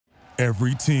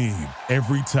Every team,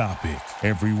 every topic,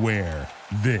 everywhere.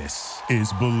 This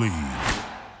is Believe.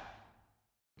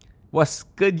 What's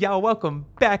good, y'all? Welcome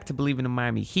back to Believe in the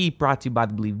Miami Heat, brought to you by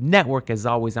the Believe Network. As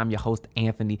always, I'm your host,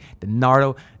 Anthony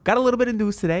DiNardo. Got a little bit of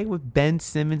news today with Ben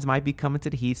Simmons might be coming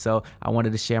to the Heat, so I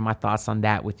wanted to share my thoughts on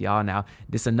that with y'all. Now,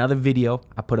 this is another video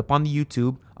I put up on the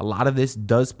YouTube. A lot of this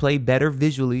does play better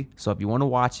visually, so if you want to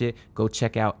watch it, go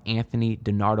check out Anthony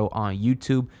DiNardo on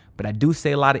YouTube. But I do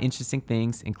say a lot of interesting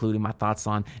things, including my thoughts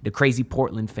on the crazy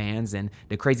Portland fans and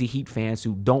the crazy Heat fans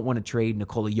who don't want to trade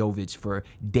Nikola Jovic for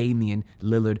Damian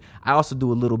Lillard. I also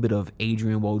do a little bit of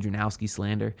Adrian Wojnarowski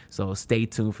slander, so stay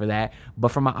tuned for that. But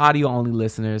for my audio-only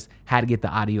listeners, had to get the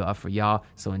audio up for y'all,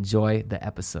 so enjoy the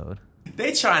episode.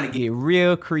 They trying to get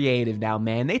real creative now,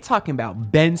 man. They talking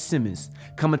about Ben Simmons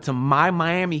coming to my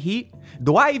Miami Heat.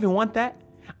 Do I even want that?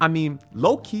 I mean,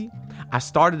 low-key, I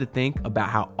started to think about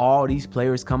how all these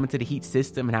players come into the Heat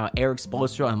system and how Erik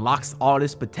Spoelstra unlocks all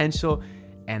this potential.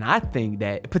 And I think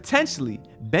that potentially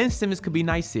Ben Simmons could be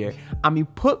nice here. I mean,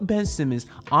 put Ben Simmons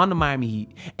on the Miami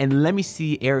Heat and let me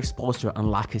see Erik Spoelstra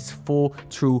unlock his full,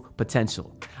 true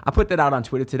potential. I put that out on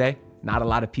Twitter today. Not a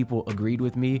lot of people agreed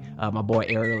with me. My boy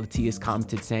Ariel Latias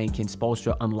commented saying, can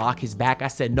Spoelstra unlock his back? I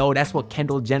said, no, that's what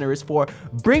Kendall Jenner is for.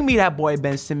 Bring me that boy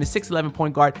Ben Simmons, 6'11"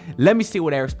 point guard. Let me see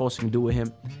what Erik Spoelstra can do with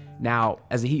him. Now,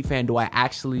 as a Heat fan, do I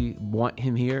actually want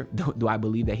him here? Do I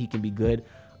believe that he can be good?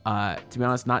 To be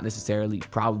honest, not necessarily.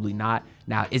 Probably not.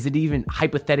 Now, is it even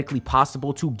hypothetically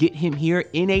possible to get him here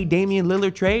in a Damian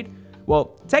Lillard trade?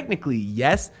 Well, technically,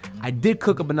 yes. I did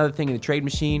cook up another thing in the trade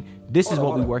machine. This is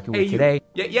what we're working with today.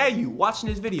 Yeah, you watching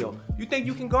this video. You think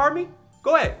you can guard me?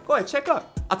 Go ahead, check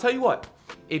up. I'll tell you what.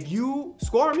 If you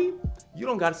score me, you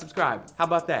don't gotta subscribe. How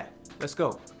about that? Let's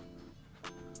go.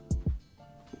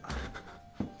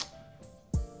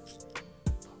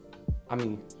 I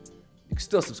mean, you can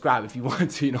still subscribe if you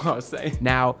want to, you know what I'm saying?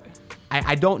 Now,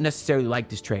 I don't necessarily like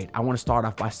this trade. I want to start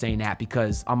off by saying that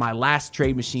because on my last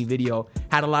trade machine video,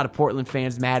 had a lot of Portland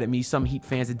fans mad at me, some Heat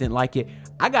fans that didn't like it.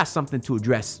 I got something to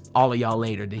address all of y'all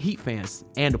later, the Heat fans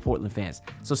and the Portland fans.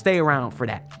 So stay around for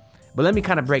that. But let me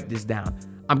kind of break this down.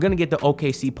 I'm going to get the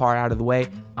OKC part out of the way.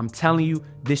 I'm telling you,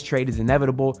 this trade is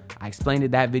inevitable. I explained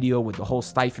in that video with the whole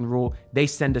stipend rule. They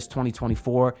send us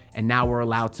 2024, and now we're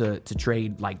allowed to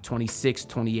trade like 26,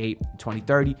 28,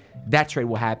 2030. That trade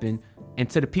will happen. And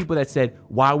to the people that said,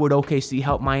 why would OKC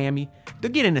help Miami? They're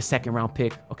getting a second round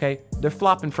pick, okay? They're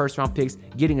flopping first round picks,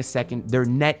 getting a second. They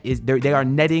are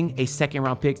netting a second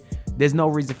round pick. There's no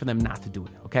reason for them not to do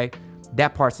it, okay?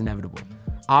 That part's inevitable.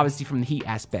 Obviously, from the Heat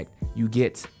aspect, you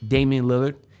get Damian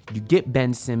Lillard, you get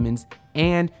Ben Simmons,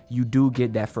 and you do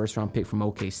get that first round pick from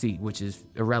OKC, which is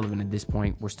irrelevant at this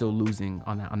point. We're still losing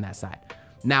on that side.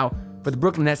 Now, for the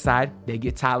Brooklyn Nets side, they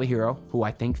get Tyler Hero, who I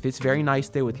think fits very nice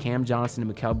there with Cam Johnson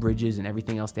and Mikal Bridges and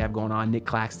everything else they have going on, Nick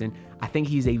Claxton. I think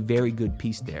he's a very good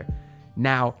piece there.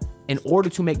 Now, in order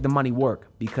to make the money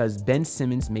work, because Ben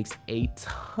Simmons makes a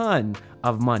ton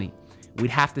of money,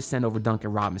 we'd have to send over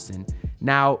Duncan Robinson.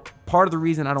 Now, part of the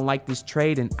reason I don't like this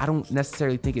trade, and I don't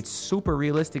necessarily think it's super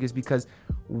realistic, is because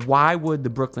why would the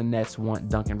Brooklyn Nets want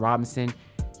Duncan Robinson?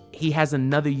 He has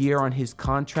another year on his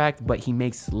contract, but he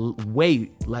makes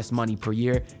way less money per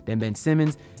year than Ben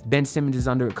Simmons. Ben Simmons is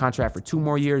under a contract for 2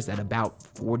 more years at about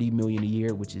 $40 million a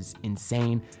year, which is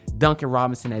insane. Duncan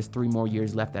Robinson has 3 more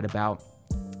years left at about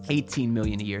 $18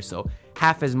 million a year, so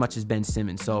half as much as Ben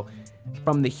Simmons. So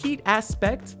from the Heat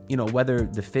aspect, whether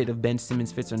the fit of Ben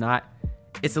Simmons fits or not,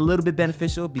 it's a little bit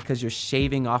beneficial because you're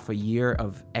shaving off a year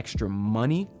of extra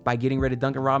money by getting rid of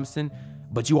Duncan Robinson.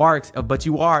 But you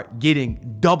are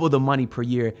getting double the money per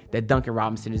year that Duncan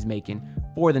Robinson is making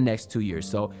for the next 2 years.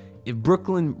 So if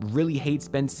Brooklyn really hates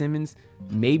Ben Simmons,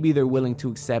 maybe they're willing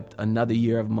to accept another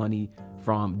year of money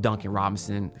from Duncan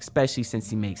Robinson, especially since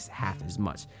he makes half as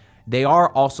much. They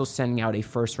are also sending out a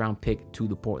first-round pick to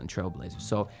the Portland Trailblazers.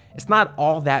 So it's not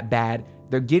all that bad.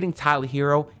 They're getting Tyler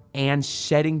Hero and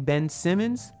shedding Ben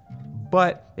Simmons,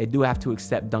 but they do have to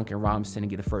accept Duncan Robinson and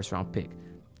get a first-round pick.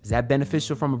 Is that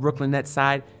beneficial from a Brooklyn Nets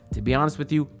side? To be honest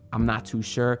with you, I'm not too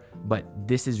sure, but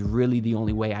this is really the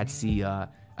only way I'd see a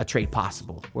trade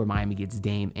possible where Miami gets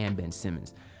Dame and Ben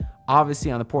Simmons.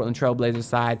 Obviously, on the Portland Trailblazers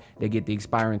side, they get the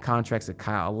expiring contracts of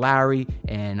Kyle Lowry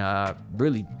and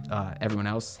everyone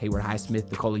else. Hayward Highsmith,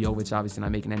 Nikola Jovic, obviously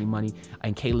not making any money.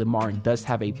 And Caleb Martin does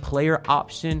have a player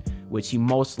option, which he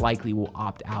most likely will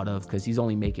opt out of because he's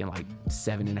only making like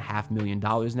 $7.5 million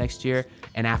next year.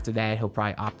 And after that, he'll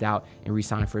probably opt out and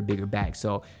re-sign for a bigger bag.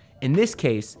 So in this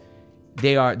case,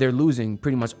 they're losing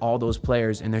pretty much all those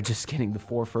players, and they're just getting the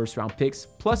 4 first-round picks,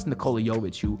 plus Nikola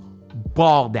Jovic, who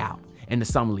balled out in the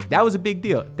summer league. That was a big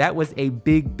deal. That was a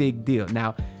big, big deal.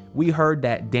 Now, We heard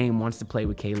that Dame wants to play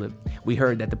with Caleb. We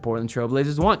heard that the Portland Trail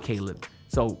Blazers want Caleb.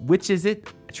 So which is it?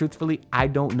 Truthfully, I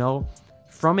don't know.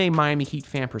 From a Miami Heat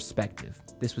fan perspective,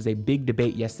 this was a big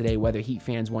debate yesterday whether Heat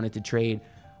fans wanted to trade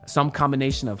some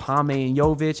combination of Jaime and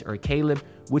Jovic or Caleb.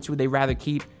 Which would they rather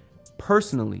keep?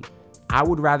 Personally, I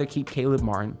would rather keep Caleb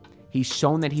Martin. He's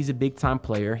shown that he's a big-time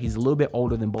player. He's a little bit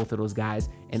older than both of those guys.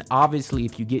 And obviously,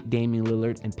 if you get Damian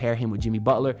Lillard and pair him with Jimmy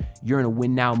Butler, you're in a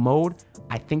win-now mode.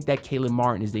 I think that Caleb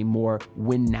Martin is a more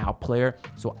win-now player.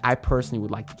 So I personally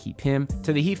would like to keep him.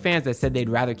 To the Heat fans that said they'd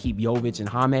rather keep Jovic and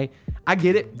Jaime, I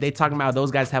get it. They talking about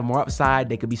those guys have more upside.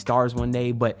 They could be stars one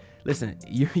day. But listen,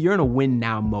 you're in a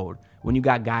win-now mode. When you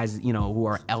got guys, who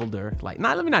are elder, let me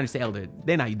not even say elder.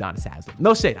 They're not Udonis Haslem.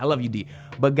 No shade. I love you, D.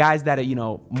 But guys that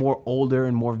are, more older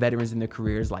and more veterans in their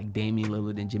careers, like Damian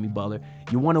Lillard and Jimmy Butler,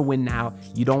 you want to win now.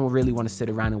 You don't really want to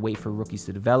sit around and wait for rookies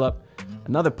to develop.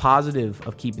 Another positive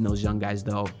of keeping those young guys,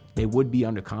 though, they would be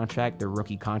under contract. They're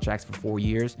rookie contracts for 4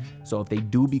 years. So if they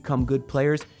do become good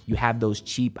players, you have those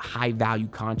cheap, high-value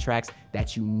contracts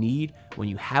that you need when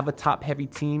you have a top-heavy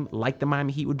team like the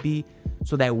Miami Heat would be.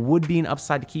 So that would be an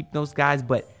upside to keep those guys.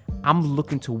 But I'm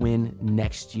looking to win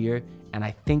next year, and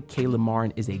I think Caleb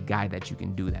Martin is a guy that you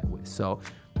can do that with. So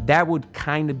that would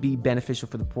kind of be beneficial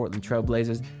for the Portland Trail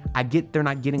Blazers. I get they're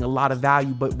not getting a lot of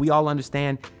value, but we all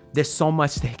understand there's so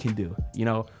much they can do,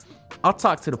 I'll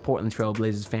talk to the Portland Trail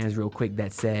Blazers fans real quick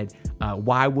that said,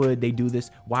 why would they do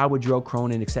this? Why would Joe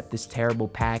Cronin accept this terrible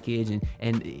package?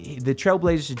 And the Trail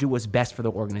Blazers should do what's best for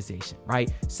the organization,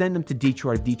 right? Send them to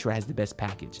Detroit if Detroit has the best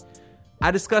package.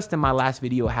 I discussed in my last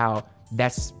video how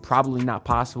that's probably not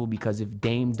possible because if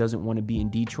Dame doesn't want to be in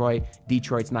Detroit,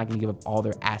 Detroit's not going to give up all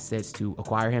their assets to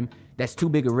acquire him. That's too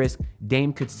big a risk.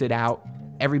 Dame could sit out.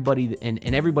 Everybody and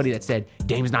everybody that said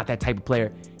Dame's not that type of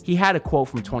player, he had a quote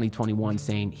from 2021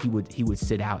 saying he would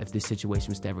sit out if this situation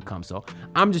was to ever come. So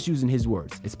I'm just using his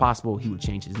words. It's possible he would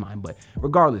change his mind, but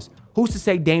regardless, who's to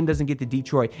say Dame doesn't get to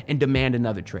Detroit and demand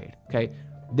another trade? Okay.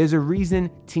 There's a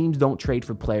reason teams don't trade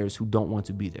for players who don't want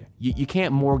to be there. You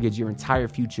can't mortgage your entire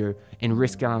future and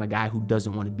risk it on a guy who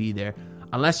doesn't want to be there.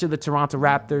 Unless you're the Toronto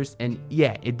Raptors, and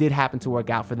yeah, it did happen to work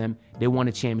out for them. They won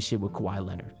a championship with Kawhi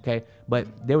Leonard, okay?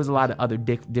 But there was a lot of other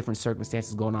different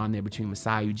circumstances going on there between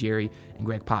Masai Ujiri and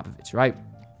Greg Popovich, right?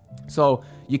 So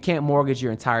you can't mortgage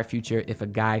your entire future if a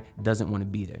guy doesn't want to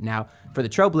be there. Now, for the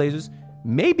Trailblazers,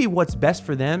 maybe what's best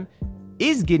for them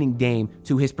is getting Dame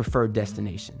to his preferred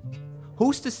destination.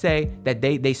 Who's to say that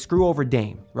they screw over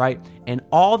Dame, right? And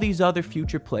all these other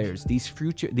future players, these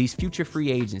future free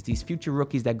agents, these future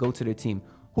rookies that go to their team,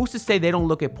 who's to say they don't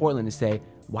look at Portland and say,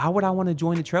 why would I want to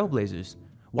join the Trailblazers?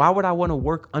 Why would I want to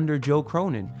work under Joe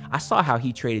Cronin? I saw how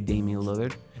he traded Damian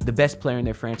Lillard, the best player in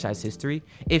their franchise history.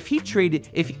 If he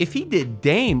did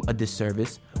Dame a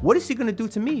disservice, what is he going to do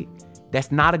to me?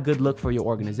 That's not a good look for your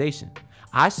organization.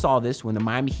 I saw this when the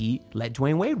Miami Heat let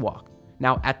Dwayne Wade walk.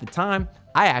 Now, at the time,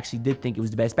 I actually did think it was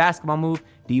the best basketball move.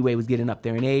 D-Wade was getting up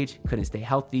there in age, couldn't stay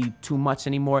healthy too much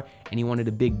anymore, and he wanted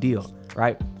a big deal,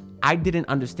 right? I didn't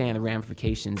understand the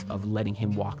ramifications of letting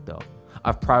him walk, though,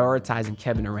 of prioritizing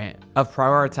Kevin Durant, of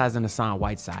prioritizing Hassan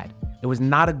Whiteside. It was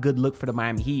not a good look for the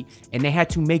Miami Heat, and they had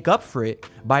to make up for it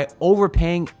by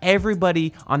overpaying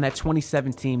everybody on that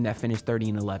 2017 team that finished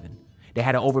 30-11. They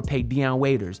had to overpay Deion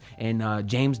Waiters and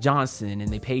James Johnson, and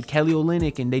they paid Kelly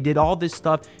Olynyk, and they did all this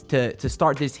stuff to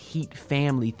start this Heat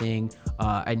family thing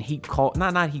and Heat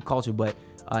not Heat culture, but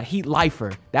Heat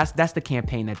lifer. That's the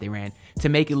campaign that they ran to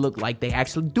make it look like they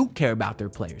actually do care about their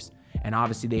players. And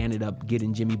obviously they ended up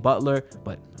getting Jimmy Butler,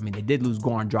 but I mean they did lose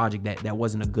Goran Dragic. That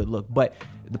wasn't a good look. But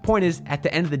the point is, at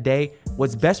the end of the day,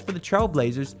 what's best for the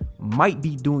Trailblazers might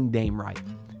be doing Dame right.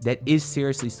 That is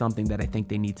seriously something that I think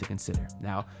they need to consider.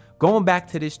 Now, going back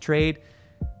to this trade,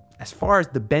 as far as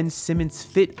the Ben Simmons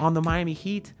fit on the Miami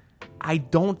Heat, I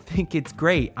don't think it's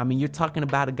great. I mean, you're talking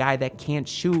about a guy that can't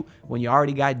shoot when you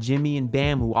already got Jimmy and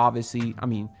Bam, who obviously, I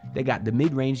mean, they got the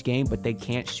mid-range game, but they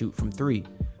can't shoot from three.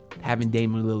 Having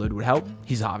Damian Lillard would help.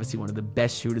 He's obviously one of the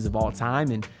best shooters of all time,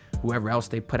 and whoever else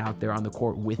they put out there on the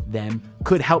court with them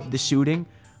could help the shooting.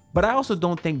 But I also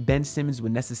don't think Ben Simmons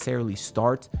would necessarily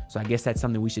start, so I guess that's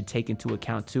something we should take into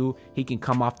account too. He can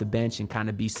come off the bench and kind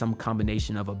of be some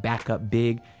combination of a backup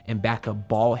big and backup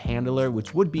ball handler,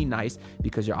 which would be nice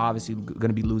because you're obviously going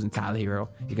to be losing Tyler Hero.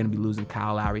 You're going to be losing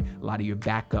Kyle Lowry, a lot of your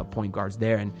backup point guards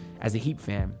there. And as a Heat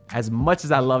fan, as much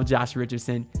as I love Josh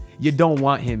Richardson, you don't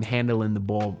want him handling the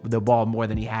ball more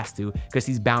than he has to because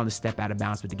he's bound to step out of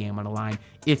bounds with the game on the line.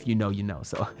 If you know, you know.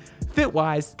 So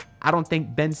fit-wise, I don't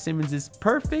think Ben Simmons is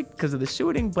perfect because of the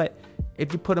shooting, but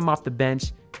if you put him off the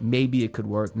bench, maybe it could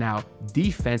work. Now,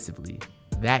 defensively,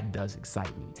 that does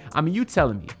excite me. I mean, you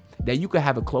telling me that you could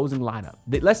have a closing lineup.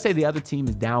 Let's say the other team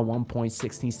is down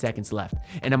 1.16 seconds left,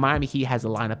 and the Miami Heat has a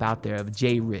lineup out there of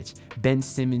Jay Rich, Ben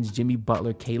Simmons, Jimmy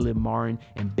Butler, Caleb Martin,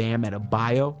 and Bam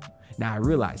Adebayo. Now, I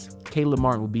realize Caleb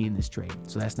Martin will be in this trade,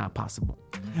 so that's not possible.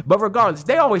 But regardless,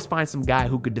 they always find some guy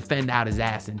who could defend out his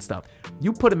ass and stuff.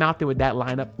 You put him out there with that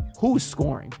lineup, who's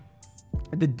scoring?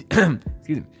 The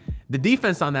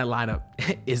defense on that lineup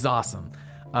is awesome.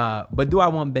 But do I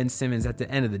want Ben Simmons? At the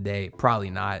end of the day, probably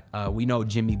not. We know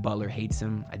Jimmy Butler hates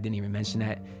him. I didn't even mention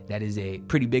that. That is a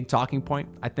pretty big talking point,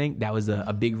 I think. That was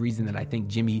a big reason that I think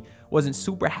Jimmy wasn't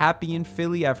super happy in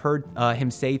Philly. I've heard him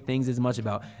say things as much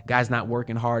about guys not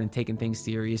working hard and taking things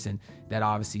serious, and that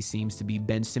obviously seems to be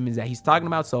Ben Simmons that he's talking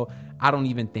about, so I don't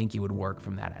even think it would work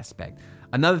from that aspect.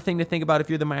 Another thing to think about if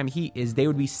you're the Miami Heat is they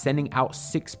would be sending out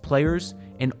 6 players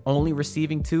and only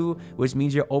receiving 2, which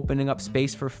means you're opening up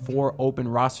space for 4 open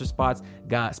roster spots,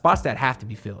 spots that have to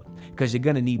be filled because you're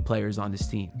going to need players on this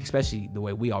team, especially the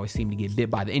way we always seem to get bit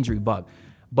by the injury bug.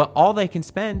 But all they can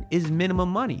spend is minimum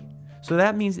money. So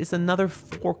that means it's another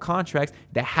 4 contracts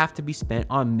that have to be spent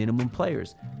on minimum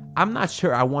players. I'm not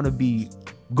sure I want to be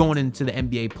going into the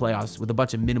NBA playoffs with a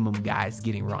bunch of minimum guys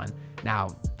getting run.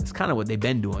 Now, it's kind of what they've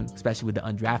been doing, especially with the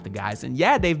undrafted guys. And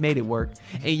yeah, they've made it work.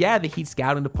 And yeah, the Heat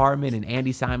scouting department and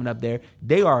Andy Simon up there,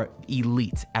 they are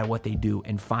elite at what they do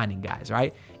in finding guys,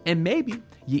 right? And maybe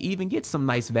you even get some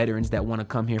nice veterans that want to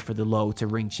come here for the low to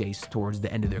ring chase towards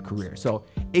the end of their career. So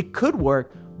it could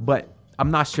work, but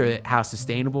I'm not sure how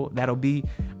sustainable that'll be.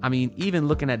 I mean, even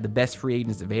looking at the best free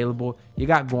agents available, you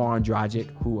got Goran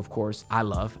Dragic, who, of course, I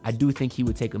love. I do think he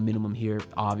would take a minimum here,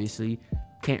 obviously.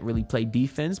 Can't really play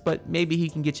defense, but maybe he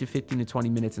can get you 15 to 20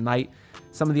 minutes a night.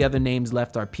 Some of the other names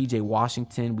left are PJ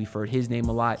Washington. We've heard his name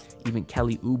a lot. Even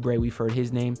Kelly Oubre, we've heard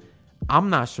his name. I'm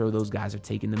not sure those guys are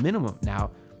taking the minimum.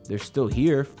 Now, they're still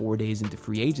here 4 days into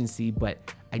free agency, but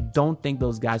I don't think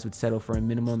those guys would settle for a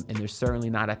minimum, and they're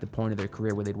certainly not at the point of their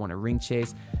career where they'd want to ring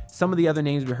chase. Some of the other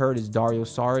names we heard is Dario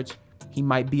Saric. He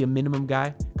might be a minimum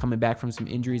guy coming back from some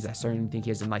injuries. I certainly think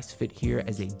he has a nice fit here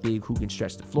as a big who can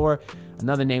stretch the floor.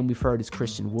 Another name we've heard is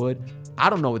Christian Wood. I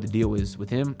don't know what the deal is with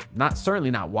him.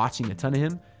 Certainly not watching a ton of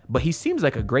him, but he seems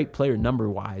like a great player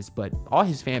number-wise, but all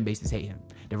his fan bases hate him.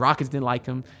 The Rockets didn't like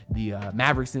him. The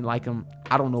Mavericks didn't like him.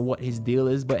 I don't know what his deal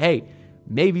is, but hey,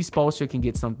 maybe Spoelstra can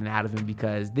get something out of him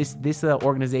because this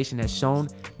organization has shown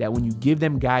that when you give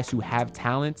them guys who have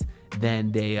talent,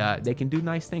 then they can do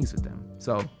nice things with them.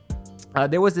 So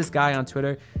there was this guy on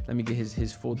Twitter. Let me get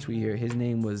his full tweet here. His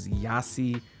name was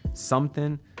Yassi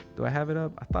something. Do I have it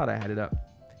up? I thought I had it up.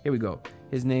 Here we go.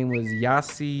 His name was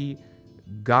Yassi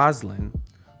Goslin,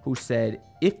 who said,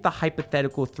 if the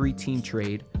hypothetical 3-team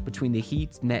trade between the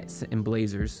Heat, Nets, and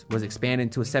Blazers was expanded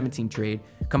into a 7-team trade,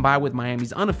 combined with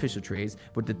Miami's unofficial trades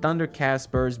with the Thunder, Cavs,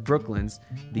 Spurs, Brooklyn's,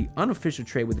 the unofficial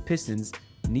trade with the Pistons,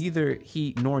 neither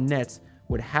Heat nor Nets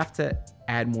would have to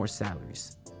add more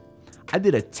salaries. I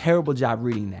did a terrible job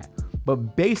reading that.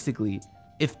 But basically,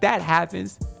 if that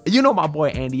happens, you know my boy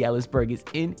Andy Ellisberg is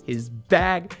in his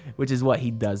bag, which is what he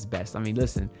does best. I mean,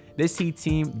 listen, this Heat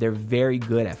team, they're very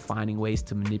good at finding ways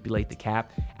to manipulate the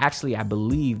cap. Actually, I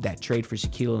believe that trade for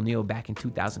Shaquille O'Neal back in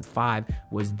 2005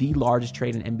 was the largest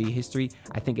trade in NBA history.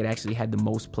 I think it actually had the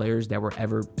most players that were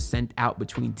ever sent out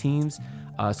between teams.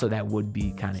 So that would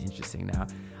be kind of interesting now.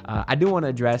 I do want to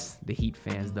address the Heat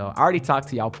fans, though. I already talked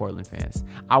to y'all Portland fans.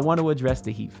 I want to address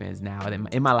the Heat fans now.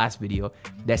 In my last video,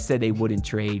 that said they wouldn't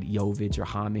trade Jovic or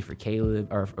Jaime for Caleb,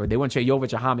 or they wouldn't trade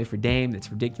Jovic or Jaime for Dame.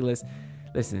 That's ridiculous.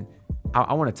 Listen,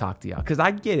 I want to talk to y'all because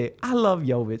I get it. I love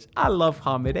Jovic. I love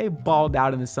Jaime. They balled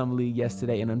out in the Summer League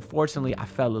yesterday, and unfortunately, I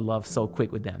fell in love so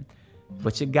quick with them.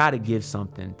 But you got to give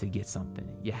something to get something.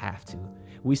 You have to.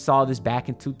 We saw this back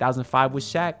in 2005 with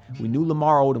Shaq. We knew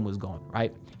Lamar Odom was going,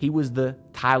 right? He was the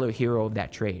Tyler hero of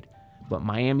that trade. But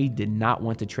Miami did not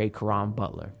want to trade Caron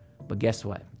Butler. But guess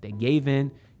what? They gave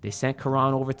in. They sent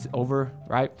Caron over,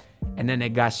 right? And then they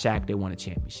got Shaq. They won a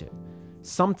championship.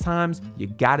 Sometimes you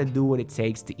got to do what it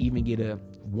takes to even get a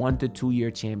 1 to 2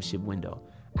 year championship window.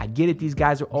 I get it, these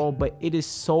guys are old, but it is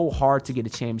so hard to get a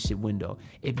championship window.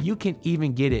 If you can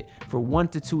even get it for 1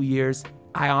 to 2 years,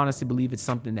 I honestly believe it's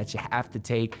something that you have to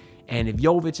take. And if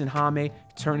Jovic and Jaime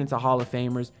turn into Hall of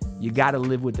Famers, you got to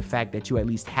live with the fact that you at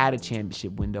least had a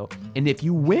championship window. And if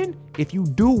you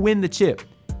do win the chip,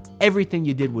 everything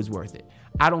you did was worth it.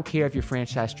 I don't care if your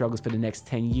franchise struggles for the next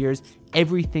 10 years.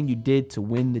 Everything you did to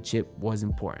win the chip was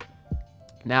important.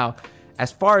 Now,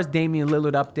 as far as Damian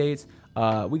Lillard updates,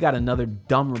 we got another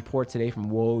dumb report today from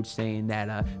Woj saying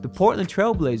that the Portland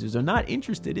Trailblazers are not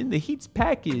interested in the Heat's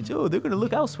package. Oh, they're going to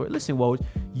look elsewhere. Listen, Woj,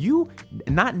 you,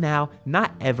 not now,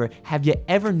 not ever, have you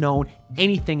ever known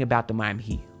anything about the Miami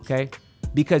Heat, okay?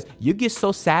 Because you get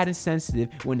so sad and sensitive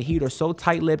when the Heat are so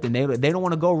tight-lipped and they don't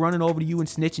want to go running over to you and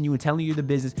snitching you and telling you the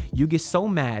business. You get so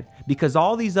mad because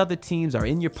all these other teams are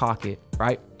in your pocket,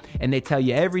 right? And they tell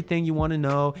you everything you want to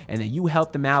know, and then you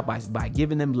help them out by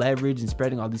giving them leverage and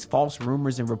spreading all these false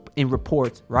rumors and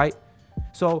reports, right?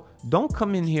 So don't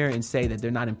come in here and say that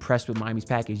they're not impressed with Miami's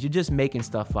package. You're just making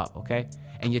stuff up, okay?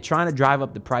 And you're trying to drive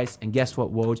up the price, and guess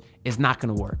what, Woj? It's not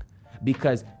going to work.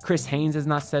 Because Chris Haynes has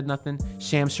not said nothing.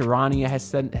 Shams Charania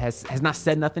has not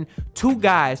said nothing. Two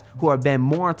guys who have been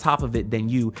more on top of it than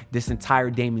you this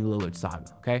entire Damian Lillard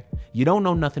saga, okay? You don't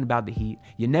know nothing about the Heat.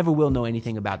 You never will know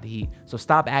anything about the Heat. So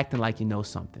stop acting like you know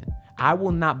something. I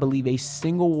will not believe a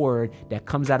single word that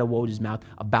comes out of Woj's mouth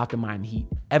about the Miami Heat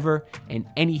ever, and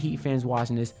any Heat fans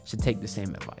watching this should take the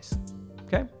same advice,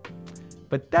 okay?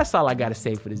 But that's all I got to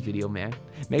say for this video, man.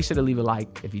 Make sure to leave a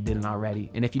like if you didn't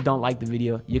already. And if you don't like the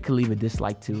video, you can leave a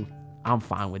dislike too. I'm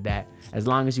fine with that. As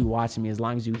long as you watching me, as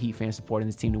long as you Heat fans supporting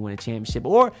this team to win a championship.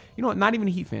 Or, you know what, not even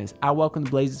Heat fans. I welcome the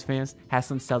Blazers fans. Had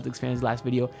some Celtics fans last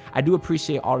video. I do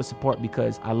appreciate all the support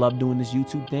because I love doing this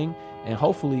YouTube thing. And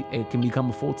hopefully it can become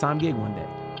a full-time gig one day.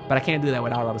 But I can't do that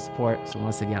without all the support. So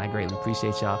once again, I greatly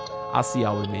appreciate y'all. I'll see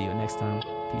y'all with a video next time.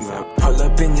 Peace out. Pull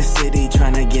up in the city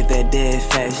tryna get that dead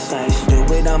face. Do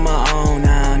it on my own,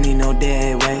 I don't need no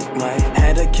dead weight.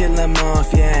 Had to kill him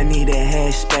off, yeah, I need a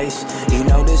head space. You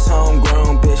know this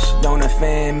homegrown bitch don't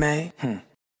offend me.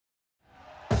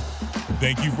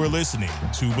 Thank you for listening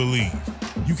to Believe.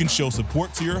 You can show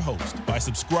support to your host by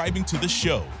subscribing to the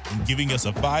show and giving us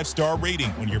a 5-star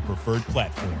rating on your preferred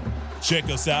platform. Check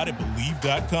us out at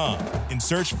Believe.com and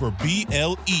search for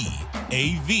BLEAV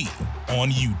on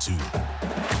YouTube.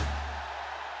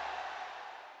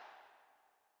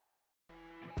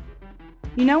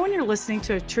 You know when you're listening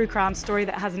to a true crime story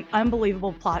that has an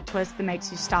unbelievable plot twist that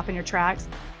makes you stop in your tracks?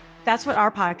 That's what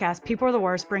our podcast, People Are the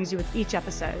Worst, brings you with each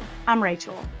episode. I'm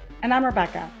Rachel. And I'm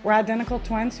Rebecca. We're identical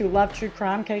twins who love true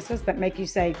crime cases that make you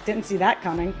say, didn't see that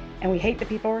coming, and we hate the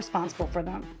people responsible for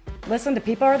them. Listen to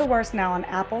People Are the Worst now on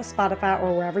Apple, Spotify,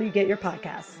 or wherever you get your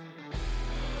podcasts.